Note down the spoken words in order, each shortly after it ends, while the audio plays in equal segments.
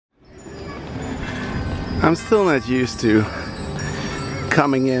I'm still not used to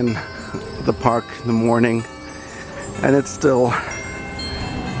coming in the park in the morning and it's still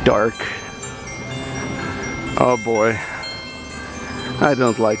dark. Oh boy, I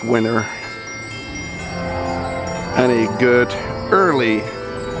don't like winter. And a good early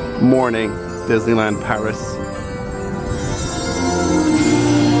morning Disneyland Paris.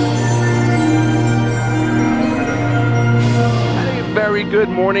 And a very good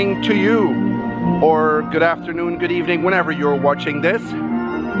morning to you. Or good afternoon, good evening, whenever you're watching this.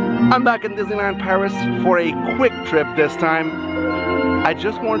 I'm back in Disneyland Paris for a quick trip this time. I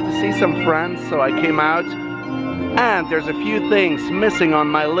just wanted to see some friends, so I came out. And there's a few things missing on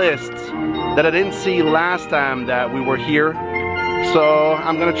my list that I didn't see last time that we were here. So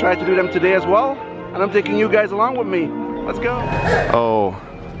I'm gonna try to do them today as well. And I'm taking you guys along with me. Let's go. Oh,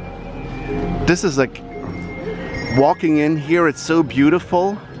 this is like walking in here, it's so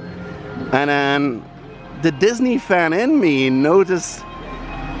beautiful. And then the Disney fan in me noticed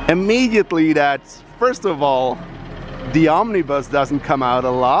immediately that, first of all, the omnibus doesn't come out a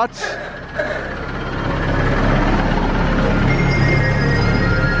lot.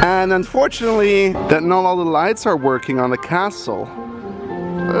 And unfortunately, that not all the lights are working on the castle.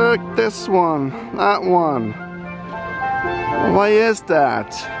 Look, this one, that one. Why is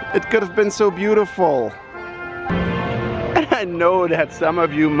that? It could have been so beautiful. I know that some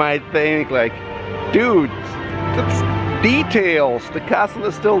of you might think like, dude, that's details. The castle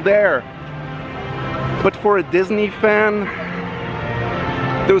is still there. But for a Disney fan,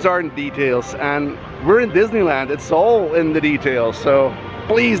 those aren't details. And we're in Disneyland. It's all in the details. So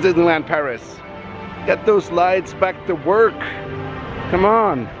please, Disneyland Paris, get those lights back to work. Come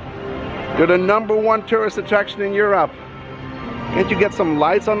on. You're the #1 tourist attraction in Europe. Can't you get some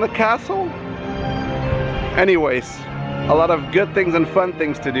lights on the castle? Anyways, a lot of good things and fun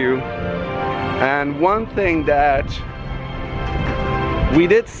things to do. And one thing that we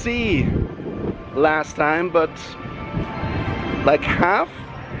did see last time, but like half,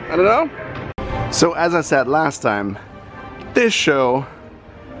 I don't know. So as I said last time, this show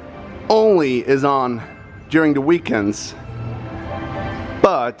only is on during the weekends,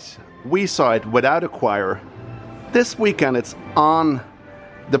 but we saw it without a choir. This weekend it's on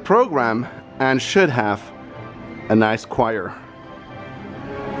the program and should have a nice choir.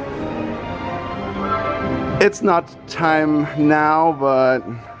 It's not time now, but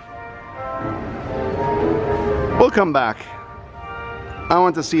we'll come back. I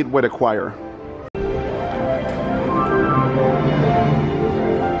want to see it with a choir.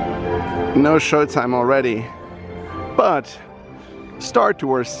 No showtime already, but Star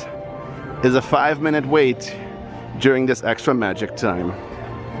Tours is a 5-minute wait during this extra magic time.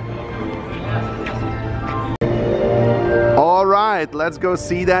 All right, let's go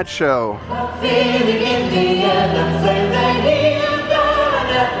see that show. Feeling in the air that says I hear God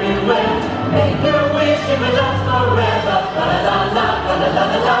everywhere. Make a wish it will last forever. La la la la la la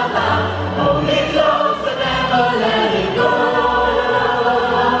la la. Hold it close and never let it go.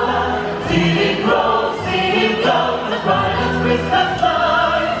 See it grow, see it glow, as bright as Christmas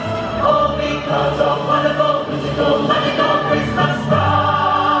lights. All because of wonderful musical, magical Christmas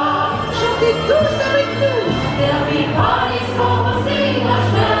lights. Chantez tous avec nous. There'll be parties for the sing,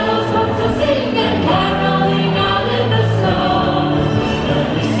 marshmallows for to sing, and caroling out in the snow. There'll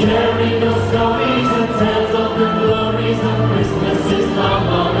be scary ghost stories and tales of the glories of Christmases long,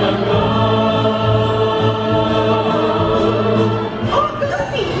 long ago. Oh,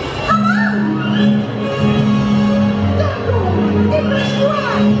 Goofy, come on! D'accord, dépêche-toi!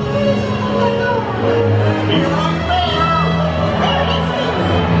 Tous les enfants t'attendent! You're on the way home! There it is!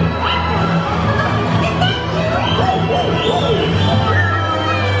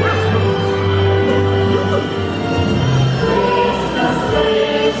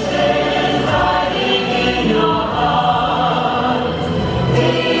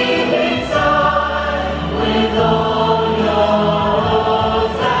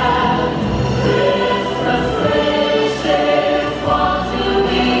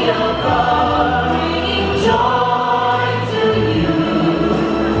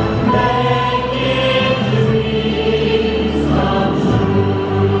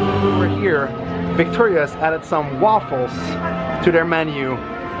 Victoria's added some waffles to their menu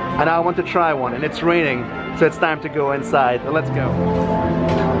and I want to try one, and it's raining, so it's time to go inside. Let's go.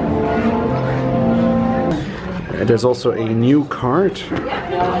 There's also a new cart,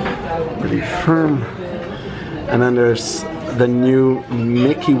 pretty firm, and then there's the new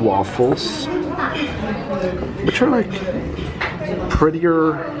Mickey waffles, which are like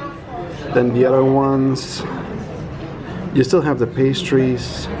prettier than the other ones. You still have the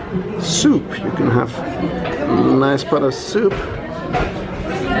pastries, soup. You can have a nice pot of soup.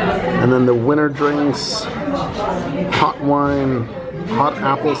 And then the winter drinks, hot wine, hot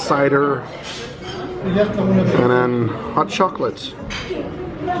apple cider, and then hot chocolate.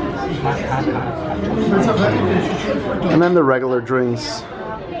 And then the regular drinks.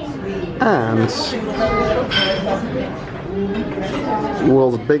 And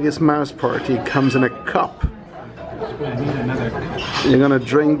world's biggest mouse party comes in a cup. You're gonna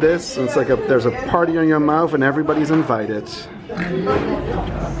drink this, and it's like there's a party on your mouth and everybody's invited.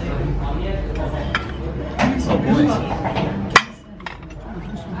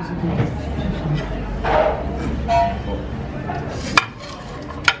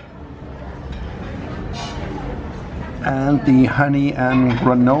 And the honey and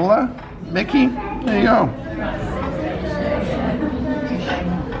granola Mickey, there you go.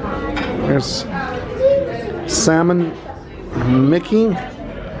 There's salmon Mickey,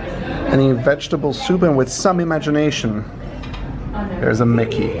 any vegetable soup, and with some imagination there's a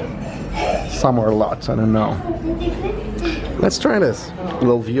Mickey. Some or lots, I don't know. Let's try this. A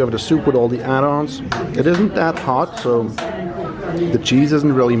little view of the soup with all the add-ons. It isn't that hot, so the cheese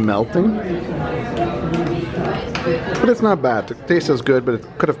isn't really melting. But it's not bad. It tastes as good, but it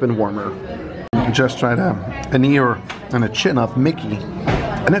could have been warmer. Just tried an ear and a chin of Mickey,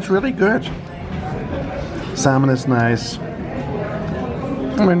 and it's really good. Salmon is nice.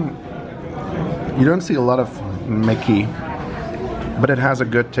 I mean, you don't see a lot of Mickey, but it has a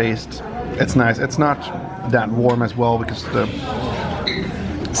good taste. It's nice. It's not that warm as well because the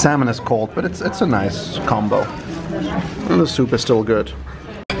salmon is cold, but it's a nice combo. And the soup is still good.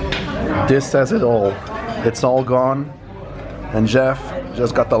 This says it all. It's all gone, and Jeff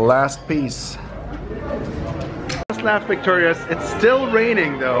just got the last piece. Just left victorious. It's still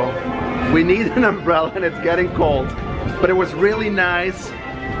raining though. We need an umbrella and it's getting cold. But it was really nice.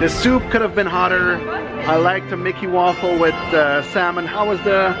 The soup could have been hotter. I liked the Mickey waffle with salmon. How was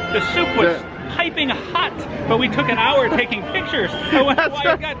the soup was piping hot, but we took an hour taking pictures. I wonder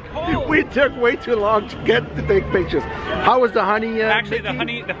why it got cold. We took way too long to take pictures. How was the honey? Actually,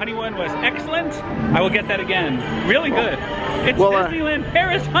 Mickey? the honey one was excellent. I will get that again. Really good. It's Disneyland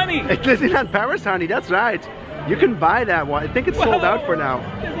Paris honey. It's Disneyland Paris honey. That's right. You can buy that one. I think it's sold out for now.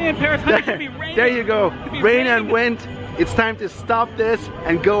 Disneyland Paris honey should be raining. There you go. Rain and wind. It's time to stop this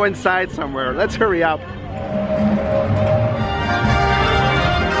and go inside somewhere. Let's hurry up.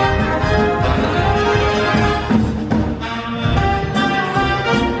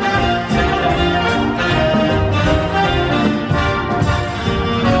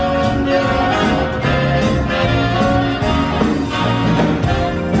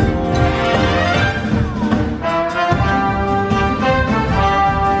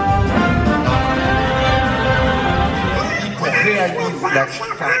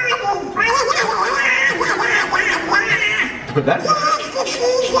 That's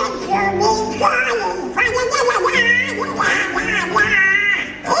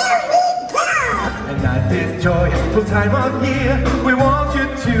and at this joyful time of year, we want you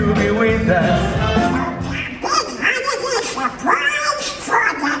to be with us.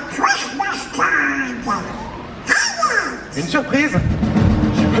 Une surprise?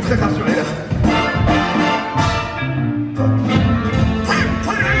 Je peux te rassurer.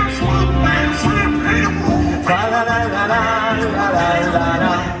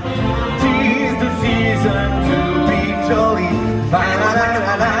 Tis the season to be jolly.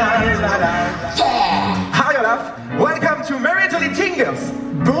 Hi Olaf, welcome to Merry Jolly Tingles.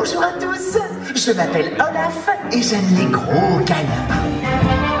 Bonjour à tous, je m'appelle Olaf et j'aime les gros câlins.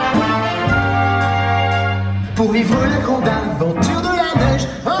 Pour vivre la grande aventure de la neige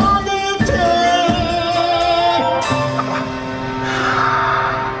en été.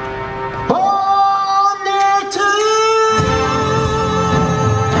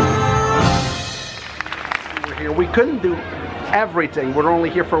 We couldn't do everything. We're only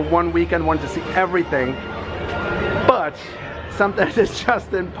here for 1 weekend, wanted to see everything. But sometimes it's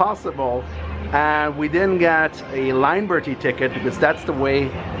just impossible. And we didn't get a Liberty ticket because that's the way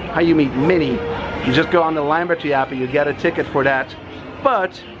how you meet Minnie. You just go on the Liberty app and you get a ticket for that.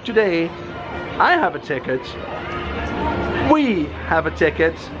 But today, I have a ticket. We have a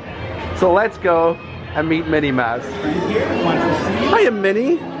ticket. So let's go and meet Minnie Mouse. Hiya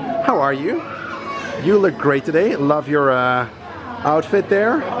Minnie, how are you? You look great today. Love your outfit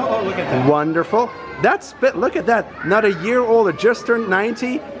there. Oh, look at that. Wonderful. Look at that. Not a year old, just turned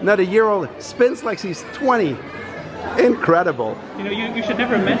 90. Not a year old. Spins like she's 20. Incredible. You know, you should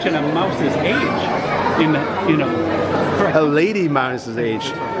never mention a mouse's age. In the, a lady mouse's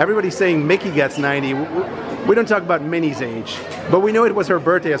age. Everybody's saying Mickey gets 90. We don't talk about Minnie's age, but we know it was her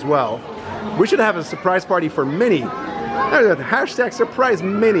birthday as well. We should have a surprise party for Minnie. Hashtag surprise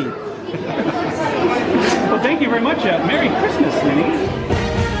Minnie. Well, thank you very much. Merry Christmas, Minnie.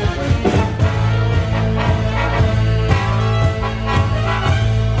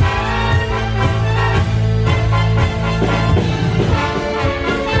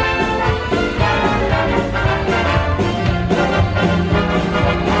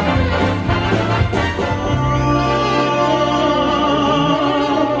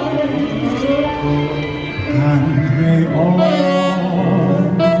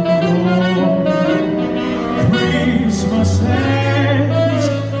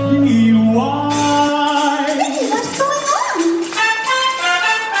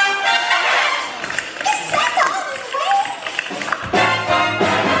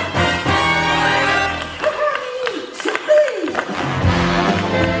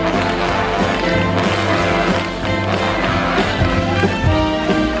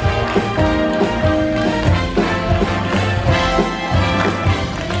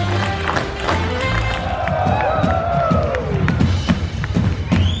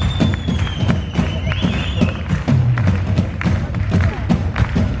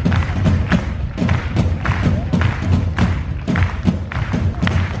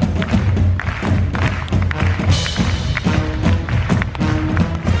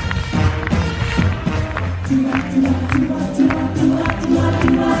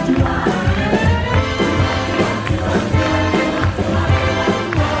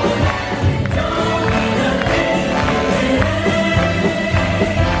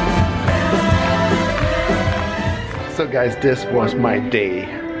 So guys, this was my day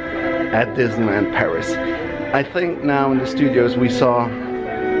at Disneyland Paris. I think now in the studios we saw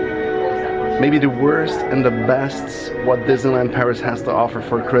maybe the worst and the best what Disneyland Paris has to offer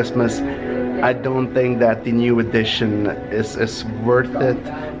for Christmas. I don't think that the new edition is worth it,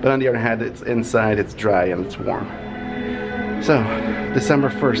 but on the other hand, it's inside, it's dry and it's warm. So, December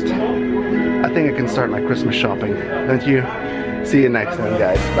 1st, I think I can start my Christmas shopping, don't you? See you next time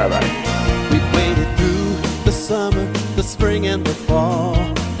guys, bye bye. We've waited through the summer, the spring and the fall.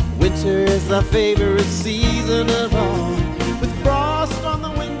 Winter is our favorite season of all.